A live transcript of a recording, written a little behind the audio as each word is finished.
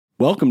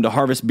Welcome to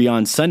Harvest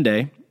Beyond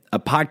Sunday, a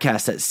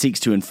podcast that seeks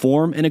to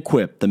inform and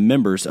equip the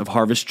members of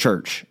Harvest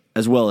Church,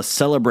 as well as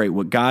celebrate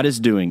what God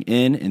is doing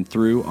in and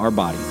through our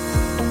body.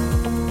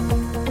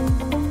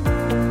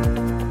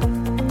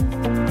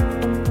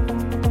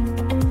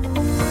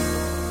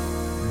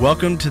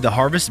 Welcome to the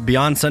Harvest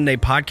Beyond Sunday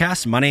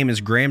podcast. My name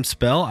is Graham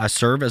Spell. I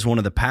serve as one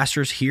of the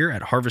pastors here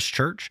at Harvest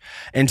Church.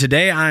 And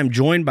today I am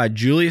joined by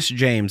Julius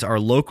James, our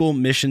local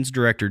missions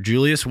director.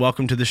 Julius,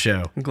 welcome to the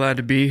show. I'm glad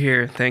to be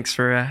here. Thanks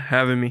for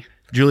having me.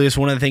 Julius,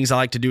 one of the things I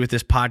like to do with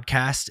this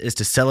podcast is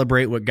to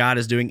celebrate what God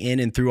is doing in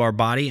and through our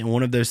body. And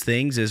one of those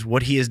things is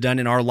what he has done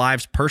in our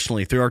lives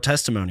personally through our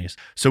testimonies.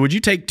 So would you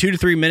take 2 to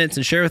 3 minutes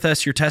and share with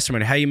us your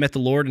testimony, how you met the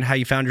Lord and how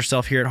you found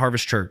yourself here at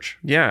Harvest Church?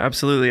 Yeah,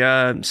 absolutely.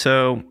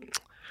 So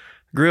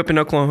grew up in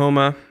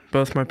Oklahoma.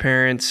 Both my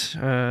parents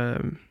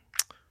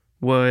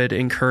would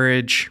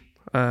encourage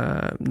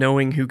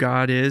knowing who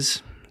God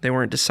is. They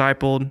weren't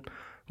discipled.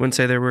 Wouldn't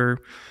say they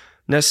were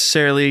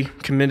necessarily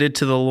committed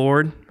to the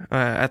Lord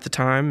at the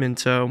time. And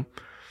so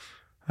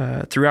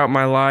throughout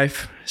my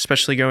life,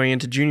 especially going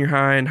into junior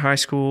high and high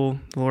school,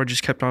 the Lord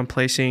just kept on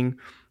placing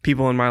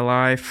people in my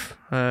life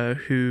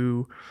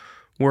who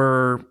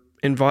were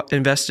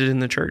invested in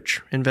the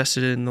church,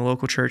 invested in the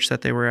local church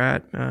that they were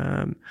at.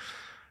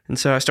 And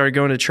so I started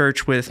going to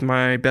church with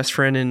my best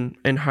friend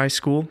in high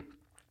school.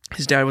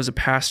 His dad was a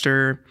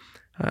pastor,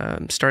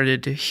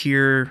 started to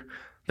hear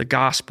the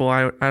gospel.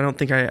 I don't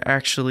think I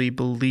actually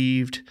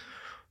believed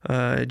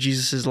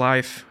Jesus'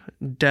 life,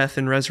 death,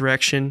 and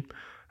resurrection,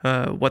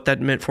 what that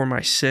meant for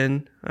my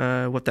sin,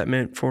 what that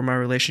meant for my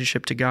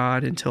relationship to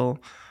God, until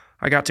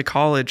I got to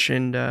college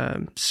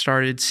and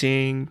started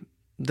seeing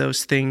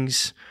those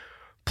things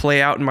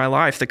play out in my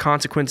life, the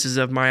consequences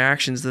of my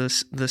actions,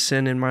 the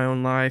sin in my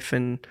own life.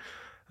 And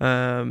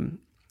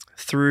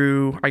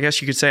through, I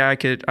guess you could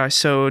say I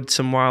sowed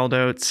some wild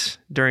oats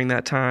during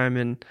that time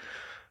and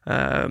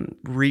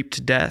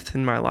reaped death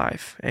in my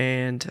life.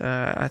 And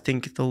I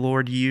think the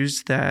Lord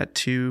used that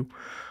to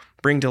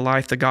bring to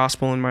life the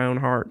gospel in my own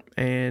heart.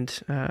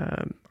 And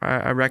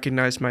I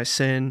recognized my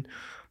sin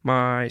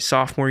my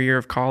sophomore year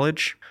of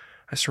college.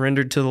 I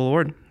surrendered to the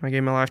Lord. I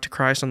gave my life to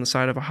Christ on the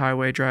side of a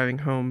highway driving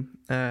home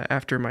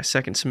after my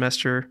second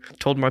semester.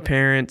 Told my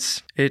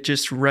parents. It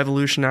just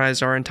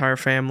revolutionized our entire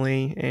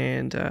family.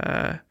 And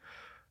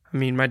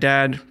my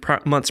dad,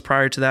 months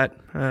prior to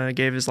that,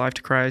 gave his life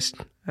to Christ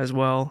as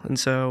well. And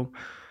so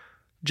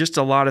just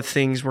a lot of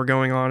things were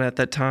going on at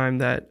that time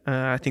that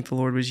I think the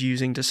Lord was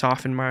using to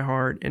soften my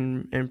heart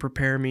and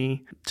prepare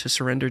me to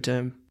surrender to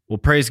Him. Well,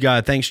 praise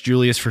God. Thanks,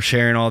 Julius, for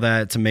sharing all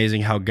that. It's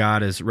amazing how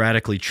God has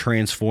radically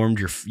transformed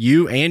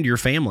you and your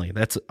family.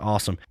 That's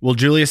awesome. Well,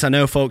 Julius, I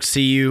know folks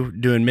see you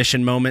doing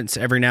mission moments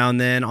every now and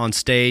then on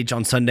stage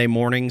on Sunday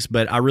mornings,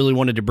 but I really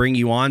wanted to bring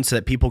you on so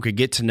that people could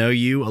get to know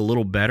you a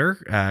little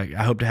better.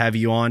 I hope to have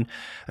you on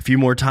a few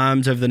more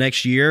times over the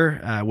next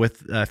year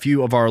with a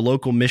few of our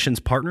local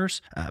missions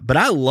partners. But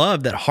I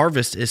love that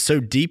Harvest is so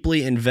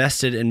deeply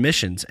invested in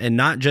missions, and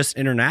not just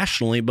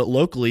internationally, but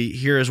locally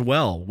here as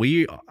well.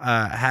 We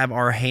have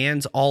our hands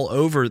all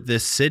over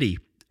this city,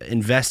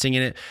 investing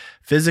in it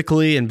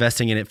physically,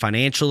 investing in it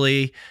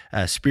financially,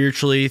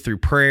 spiritually, through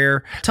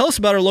prayer. Tell us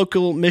about our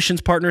local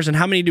missions partners and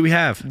how many do we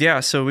have? Yeah,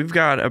 so we've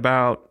got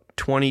about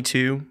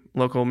 22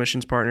 local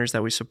missions partners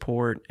that we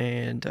support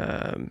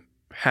and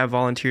have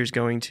volunteers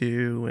going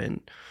to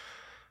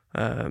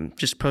and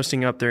just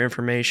posting up their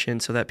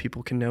information so that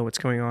people can know what's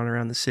going on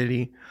around the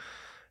city.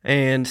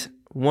 And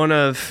one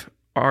of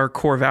our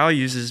core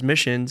values is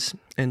missions.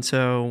 And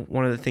so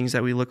one of the things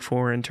that we look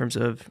for in terms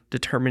of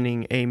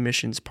determining a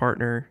missions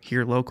partner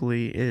here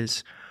locally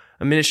is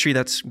a ministry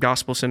that's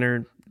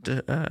gospel-centered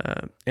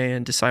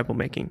and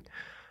disciple-making,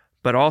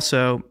 but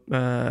also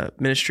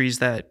ministries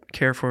that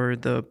care for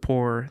the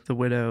poor, the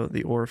widow,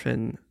 the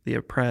orphan, the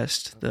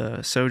oppressed,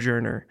 the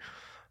sojourner,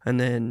 and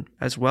then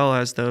as well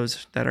as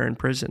those that are in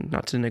prison,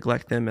 not to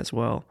neglect them as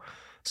well.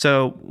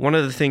 So one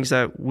of the things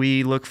that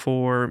we look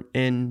for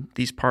in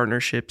these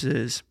partnerships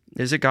is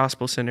it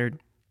gospel-centered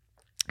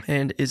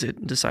and is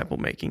it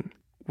disciple-making?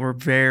 We're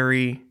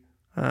very,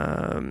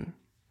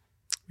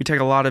 we take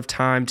a lot of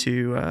time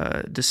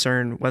to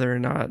discern whether or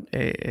not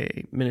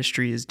a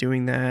ministry is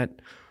doing that.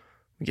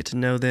 We get to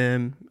know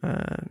them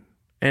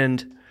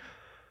and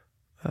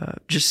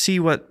just see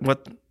what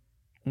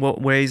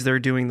ways they're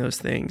doing those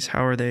things.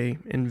 How are they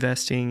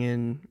investing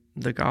in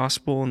the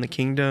gospel and the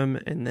kingdom,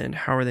 and then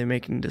how are they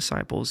making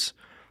disciples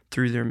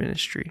through their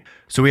ministry?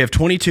 So we have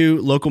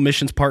 22 local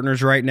missions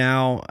partners right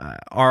now.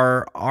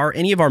 Are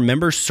any of our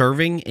members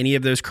serving any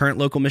of those current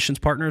local missions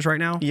partners right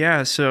now?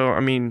 Yeah, so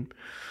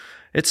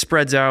it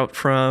spreads out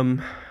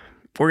from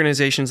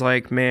organizations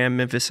like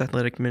Memphis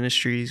Athletic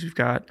Ministries. We've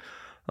got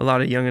a lot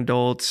of young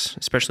adults,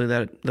 especially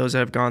those that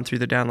have gone through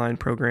the Downline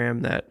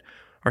program, that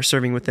are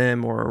serving with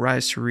them, or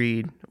Rise to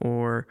Read,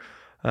 or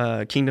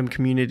Kingdom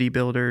Community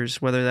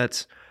Builders, whether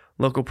that's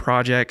local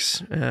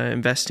projects,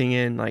 investing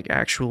in like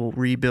actual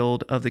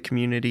rebuild of the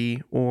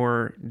community,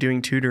 or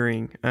doing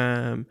tutoring.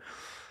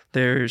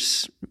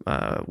 There's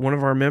one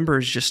of our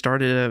members just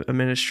started a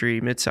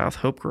ministry, Mid-South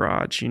Hope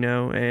Garage,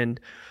 and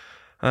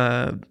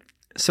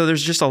so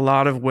there's just a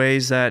lot of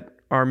ways that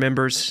our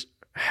members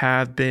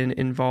have been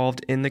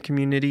involved in the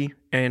community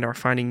and are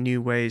finding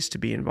new ways to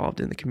be involved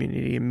in the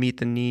community and meet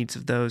the needs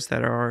of those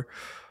that are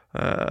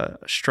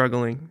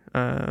struggling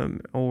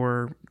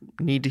or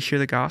need to hear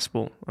the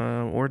gospel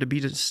or to be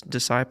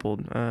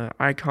discipled.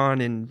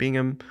 Icon in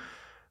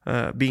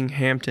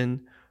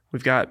Binghamton,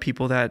 we've got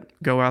people that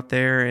go out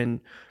there and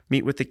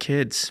meet with the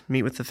kids,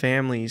 meet with the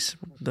families.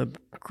 The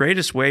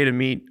greatest way to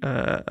meet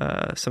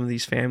some of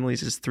these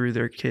families is through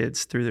their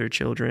kids, through their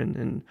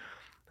children.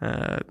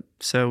 And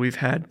so we've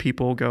had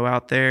people go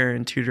out there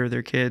and tutor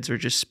their kids or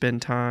just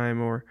spend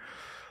time or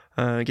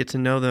get to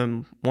know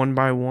them one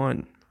by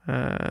one.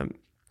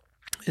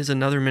 Is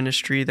another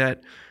ministry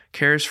that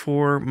cares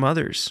for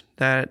mothers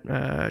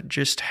that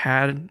just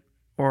had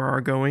or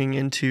are going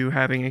into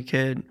having a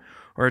kid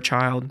or a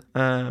child,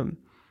 and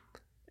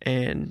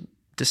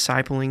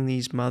discipling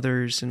these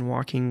mothers and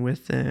walking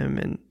with them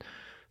and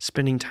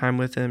spending time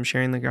with them,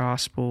 sharing the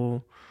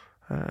gospel,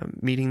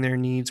 meeting their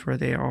needs where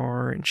they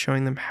are, and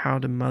showing them how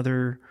to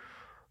mother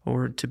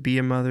or to be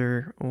a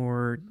mother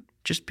or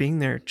just being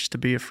there, just to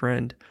be a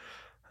friend.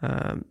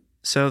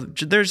 So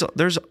there's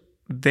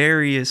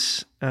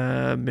various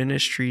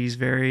ministries,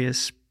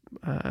 various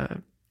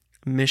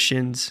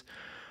missions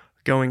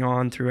going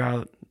on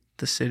throughout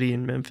the city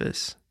in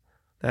Memphis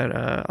that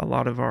a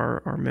lot of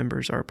our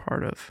members are a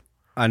part of.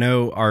 I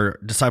know our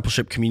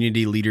discipleship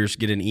community leaders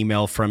get an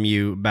email from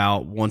you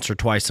about once or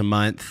twice a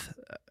month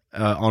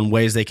on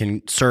ways they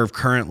can serve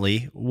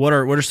currently. What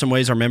are some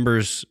ways our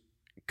members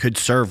could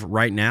serve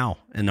right now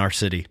in our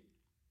city,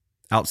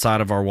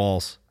 outside of our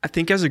walls? I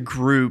think as a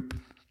group,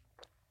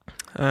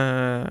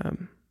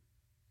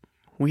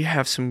 we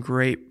have some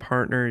great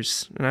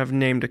partners, and I've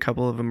named a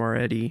couple of them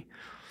already.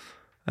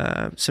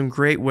 Some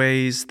great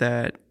ways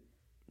that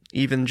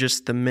even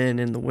just the men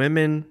and the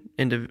women,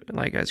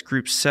 like as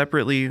groups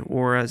separately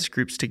or as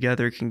groups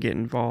together, can get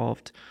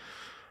involved.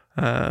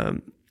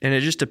 And it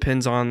just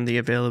depends on the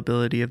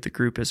availability of the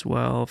group as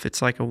well. If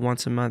it's like a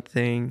once a month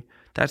thing,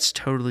 that's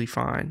totally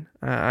fine.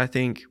 I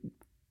think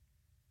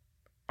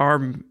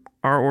our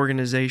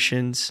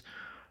organizations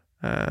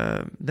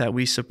that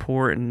we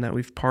support and that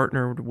we've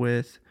partnered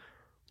with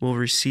will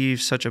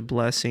receive such a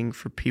blessing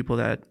for people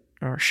that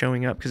are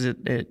showing up, because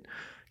it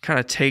kind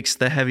of takes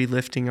the heavy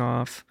lifting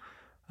off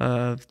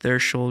of their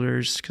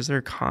shoulders, because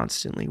they're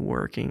constantly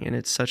working, and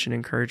it's such an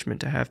encouragement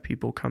to have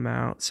people come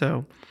out.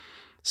 So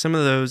some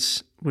of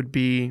those would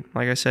be,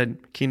 like I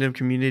said, Kingdom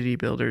Community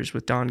Builders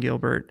with Don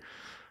Gilbert.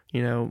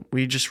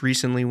 We just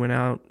recently went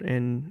out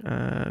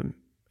and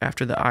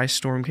after the ice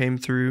storm came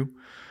through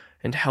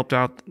and helped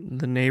out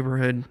the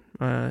neighborhood,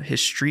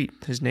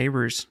 his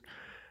neighbors,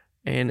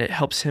 and it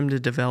helps him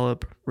to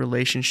develop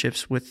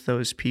relationships with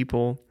those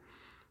people,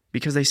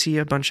 because they see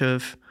a bunch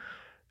of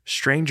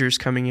strangers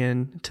coming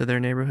in to their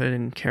neighborhood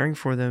and caring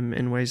for them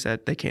in ways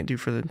that they can't do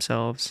for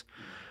themselves.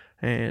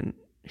 And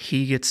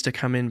he gets to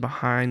come in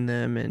behind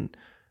them and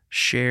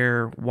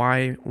share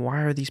why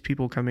are these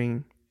people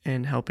coming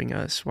and helping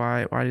us?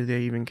 Why do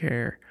they even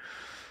care?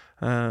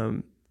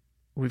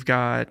 We've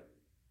got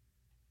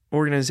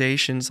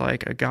organizations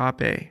like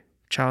Agape,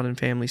 Child and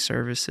Family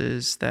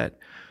Services, that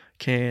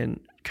can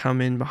come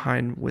in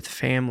behind with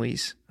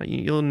families.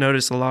 You'll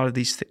notice a lot of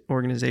these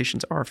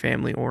organizations are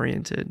family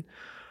oriented.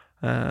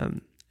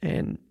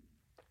 And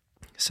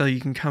so you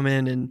can come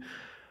in and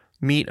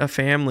meet a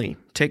family,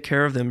 take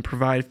care of them,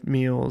 provide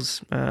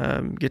meals,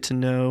 get to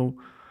know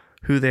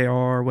who they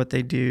are, what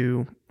they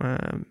do.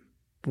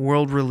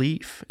 World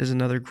Relief is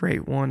another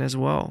great one as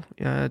well,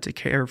 to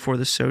care for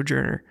the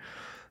sojourner,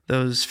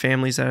 those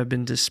families that have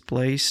been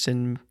displaced.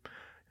 And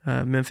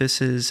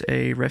Memphis is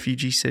a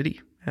refugee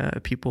city.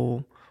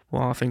 People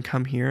will often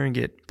come here and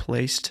get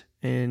placed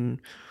in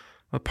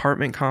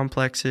apartment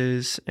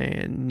complexes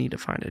and need to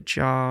find a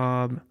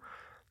job,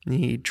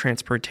 need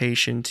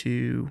transportation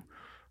to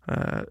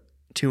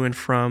and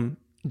from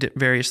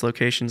various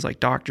locations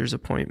like doctor's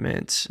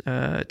appointments,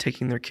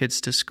 taking their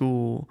kids to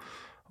school,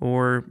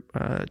 or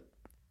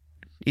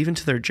even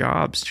to their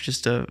jobs,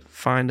 just to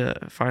find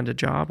a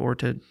job or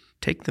to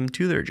take them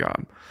to their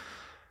job.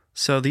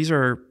 So these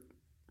are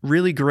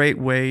really great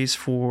ways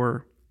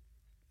for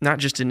not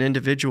just an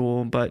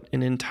individual, but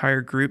an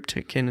entire group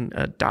can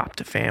adopt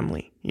a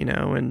family,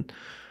 and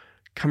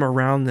come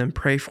around them,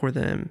 pray for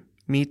them,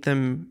 meet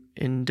them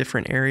in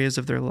different areas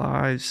of their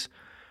lives,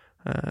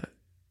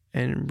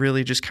 and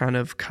really just kind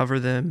of cover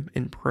them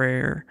in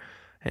prayer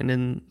and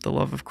in the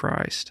love of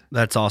Christ.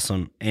 That's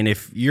awesome. And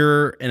if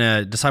you're in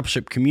a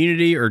discipleship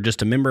community or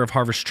just a member of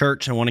Harvest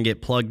Church and want to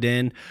get plugged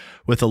in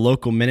with a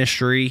local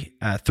ministry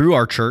through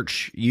our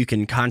church, you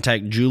can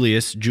contact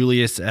Julius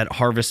at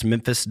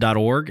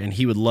harvestmemphis.org, and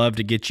he would love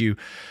to get you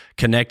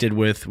connected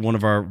with one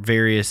of our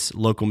various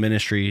local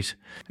ministries.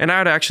 And I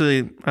would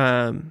actually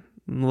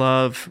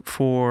love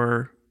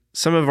for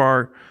some of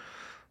our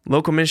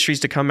local ministries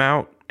to come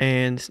out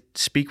and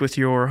speak with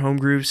your home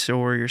groups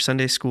or your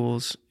Sunday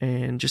schools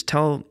and just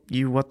tell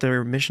you what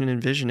their mission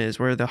and vision is,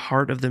 where the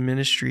heart of the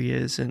ministry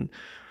is, and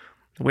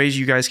the ways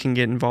you guys can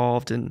get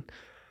involved. And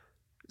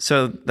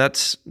so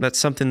that's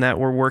something that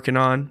we're working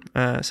on,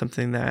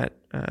 something that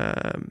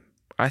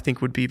I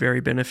think would be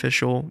very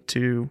beneficial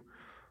to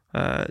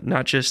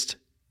not just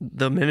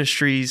the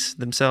ministries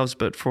themselves,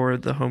 but for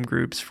the home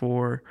groups,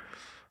 for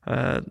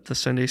the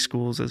Sunday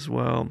schools as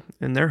well.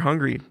 And they're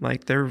hungry,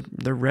 like they're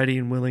ready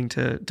and willing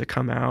to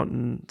come out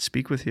and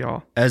speak with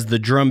y'all. As the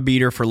drum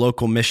beater for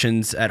local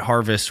missions at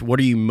Harvest, what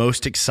are you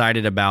most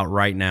excited about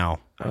right now?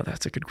 Oh,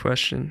 that's a good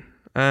question.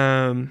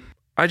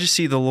 I just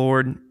see the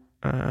Lord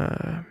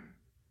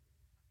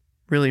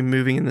really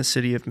moving in the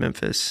city of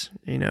Memphis.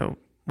 You know,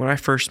 when I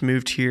first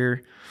moved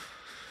here,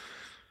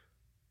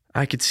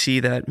 I could see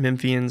that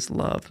Memphians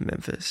love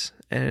Memphis,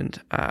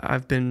 and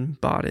I've been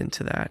bought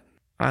into that.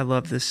 I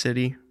love this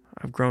city.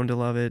 I've grown to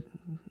love it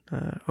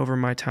over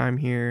my time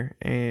here,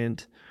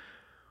 and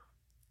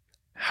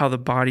how the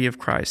body of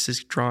Christ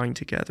is drawing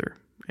together,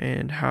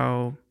 and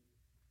how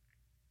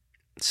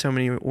so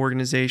many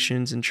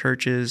organizations and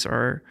churches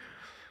are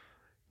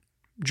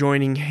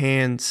joining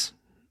hands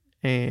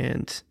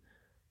and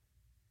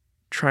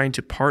trying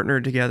to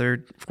partner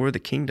together for the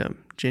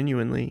kingdom,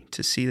 genuinely,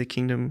 to see the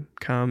kingdom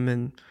come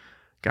and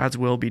God's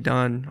will be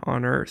done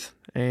on earth,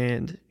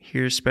 and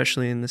here,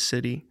 especially in the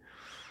city.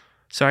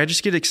 So I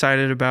just get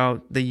excited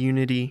about the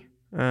unity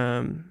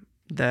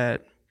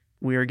that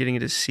we are getting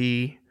to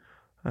see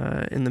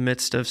in the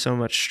midst of so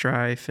much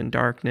strife and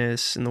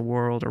darkness in the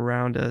world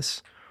around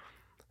us.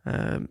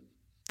 The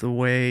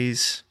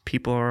ways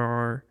people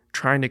are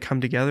trying to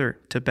come together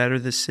to better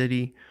the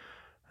city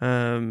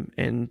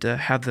and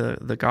have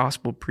the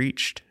gospel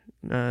preached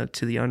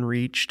to the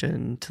unreached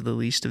and to the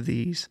least of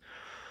these.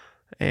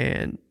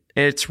 And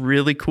it's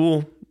really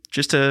cool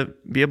just to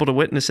be able to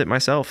witness it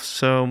myself.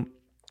 So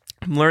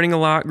I'm learning a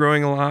lot,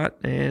 growing a lot,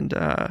 and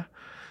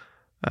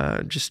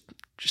just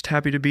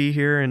happy to be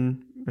here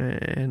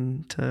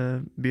and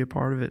to be a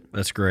part of it.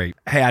 That's great.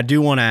 Hey, I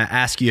do want to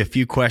ask you a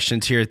few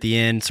questions here at the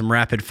end, some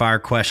rapid fire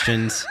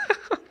questions.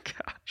 Oh,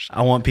 gosh.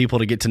 I want people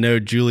to get to know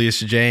Julius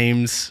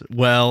James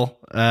well.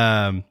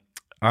 All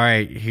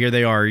right, here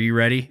they are. Are you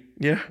ready?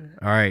 Yeah.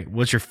 All right.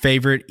 What's your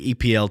favorite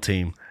EPL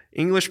team?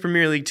 English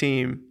Premier League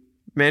team,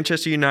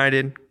 Manchester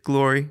United.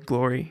 Glory,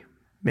 glory,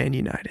 Man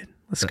United.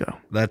 Let's go.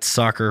 That's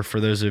soccer for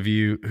those of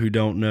you who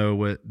don't know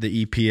what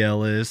the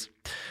EPL is.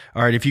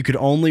 All right, if you could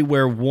only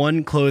wear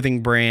one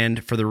clothing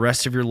brand for the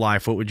rest of your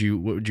life, what would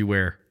you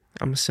wear?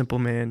 I'm a simple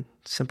man,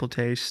 simple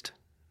taste.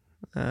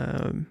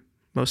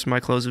 Most of my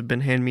clothes have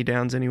been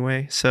hand-me-downs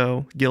anyway.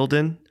 So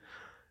Gildan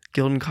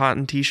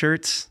cotton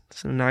t-shirts,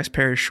 some nice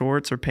pair of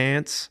shorts or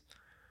pants.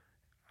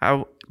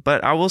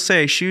 But I will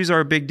say shoes are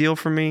a big deal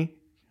for me.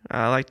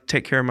 I like to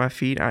take care of my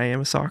feet. I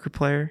am a soccer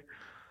player.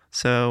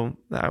 So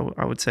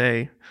I would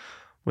say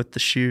with the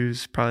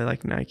shoes, probably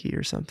like Nike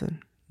or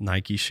something.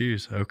 Nike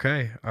shoes.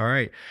 Okay. All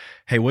right.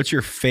 Hey, what's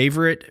your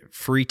favorite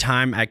free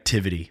time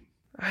activity?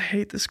 I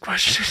hate this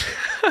question.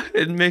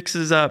 It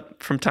mixes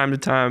up from time to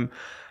time.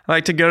 I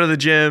like to go to the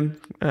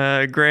gym.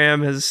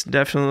 Graham has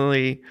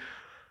definitely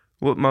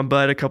whooped my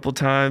butt a couple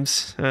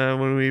times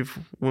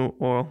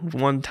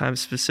one time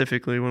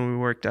specifically when we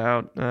worked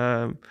out.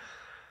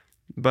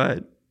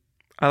 But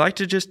I like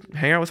to just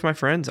hang out with my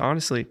friends,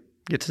 honestly.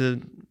 Get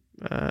to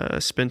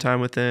spend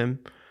time with them,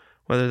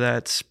 whether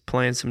that's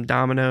playing some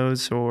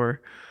dominoes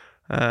or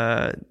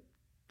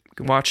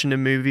watching a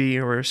movie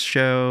or a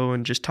show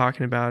and just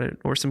talking about it,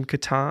 or some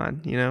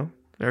Catan. You know,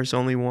 there's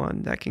only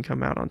one that can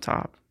come out on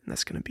top, and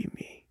that's going to be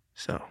me.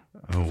 So.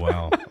 Oh,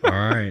 wow. All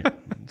right.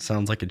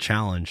 Sounds like a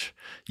challenge.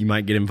 You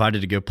might get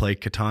invited to go play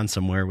Catan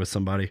somewhere with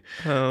somebody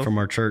from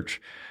our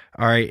church.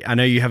 All right. I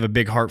know you have a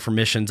big heart for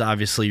missions.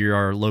 Obviously, you're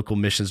our local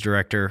missions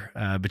director,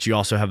 but you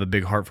also have a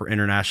big heart for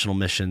international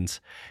missions.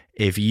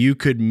 If you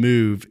could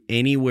move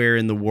anywhere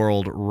in the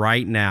world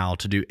right now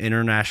to do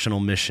international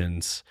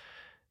missions,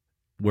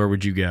 where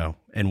would you go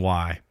and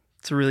why?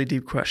 It's a really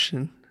deep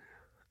question.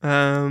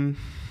 I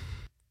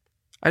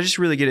just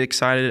really get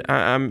excited.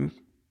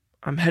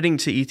 I'm heading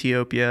to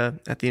Ethiopia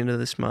at the end of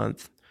this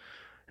month,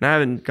 and I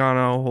haven't gone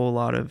on a whole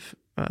lot of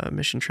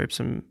mission trips.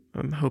 I'm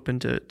hoping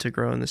to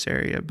grow in this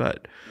area.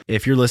 But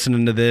if you're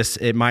listening to this,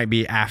 it might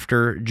be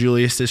after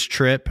Julius's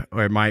trip,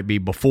 or it might be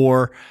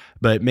before.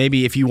 But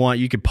maybe if you want,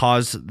 you could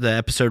pause the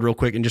episode real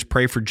quick and just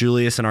pray for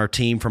Julius and our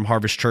team from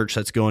Harvest Church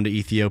that's going to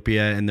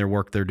Ethiopia and their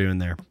work they're doing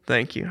there.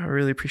 Thank you. I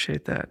really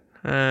appreciate that.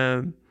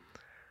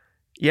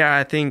 Yeah,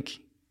 I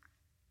think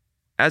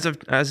as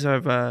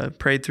I've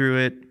prayed through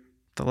it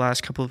the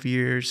last couple of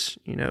years,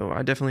 you know,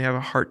 I definitely have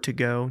a heart to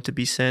go, to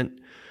be sent.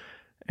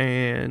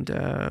 And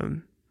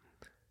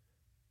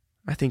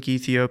I think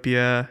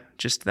Ethiopia,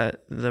 just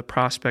that the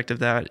prospect of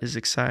that is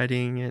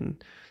exciting,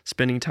 and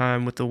spending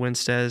time with the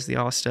Winsteads, the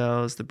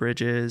Austels, the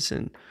Bridges,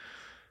 and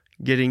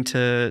getting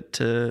to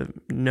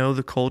know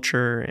the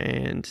culture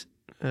and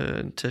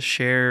to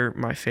share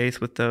my faith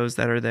with those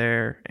that are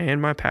there,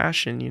 and my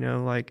passion, you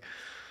know, like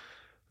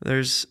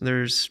there's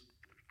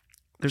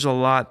there's a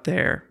lot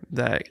there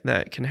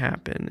that can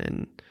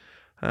happen.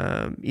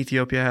 And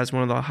Ethiopia has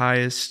one of the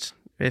highest,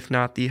 if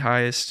not the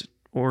highest,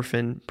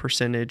 orphan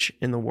percentage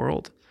in the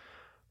world.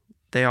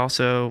 They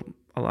also,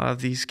 a lot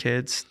of these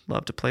kids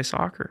love to play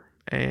soccer,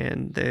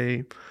 and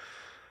the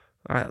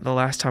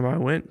last time I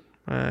went,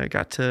 I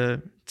got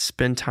to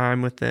spend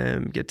time with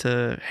them, get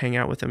to hang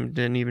out with them,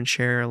 didn't even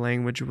share a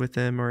language with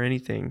them or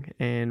anything.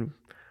 And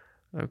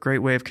a great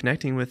way of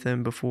connecting with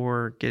them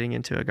before getting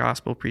into a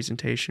gospel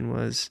presentation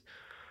was,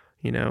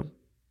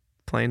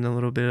 playing a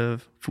little bit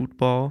of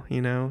football,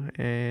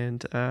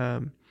 and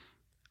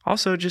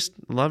also just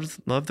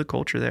loved the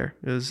culture there.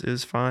 It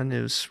was fun.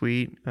 It was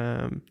sweet.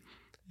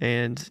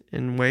 And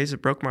in ways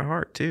it broke my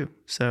heart too.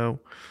 So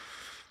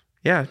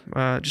yeah,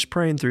 just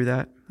praying through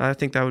that. I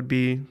think that would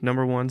be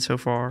number one so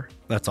far.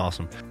 That's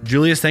awesome.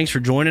 Julius, thanks for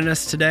joining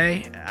us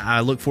today. I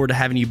look forward to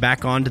having you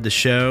back on to the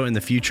show in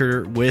the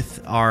future with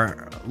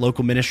our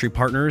local ministry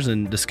partners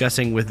and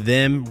discussing with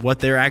them what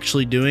they're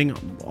actually doing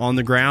on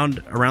the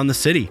ground around the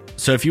city.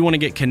 So if you want to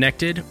get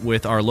connected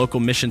with our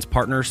local missions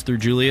partners through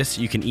Julius,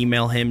 you can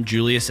email him,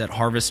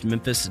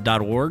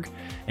 julius@harvestmemphis.org,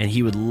 and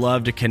he would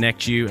love to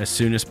connect you as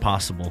soon as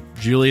possible.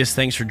 Julius,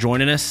 thanks for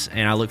joining us,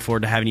 and I look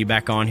forward to having you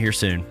back on here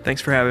soon.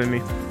 Thanks for having me.